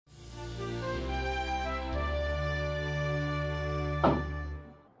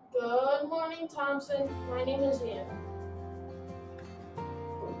Good morning, Thompson. My name is Ian.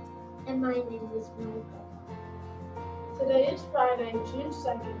 And my name is Michael. Today is Friday, June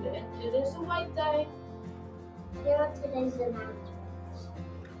 2nd, and it is a white day. Here are today's announcements.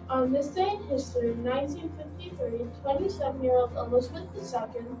 On this day in history, 1953, 27-year-old Elizabeth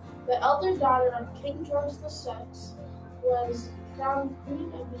II, the elder daughter of King George VI, was crowned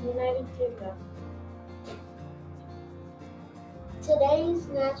Queen of the United Kingdom. Today is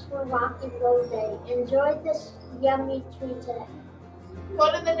National Rock and Roll Day. Enjoy this yummy treat today.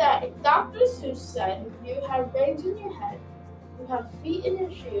 Quote of the day. Dr. Seuss said, "You have brains in your head, you have feet in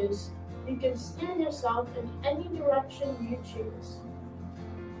your shoes, you can steer yourself in any direction you choose."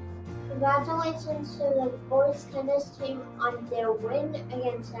 Congratulations to the boys tennis team on their win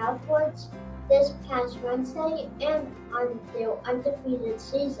against Southwards this past Wednesday and on their undefeated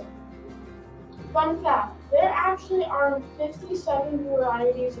season. Fun fact, there actually are 57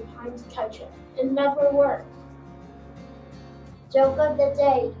 varieties of Heinz ketchup. It never worked. Joke of the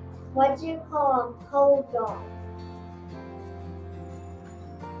day. What do you call a cold dog?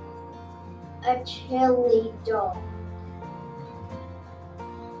 A chili dog.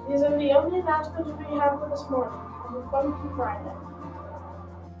 These are the only announcements we have for this morning. Have a fun Friday.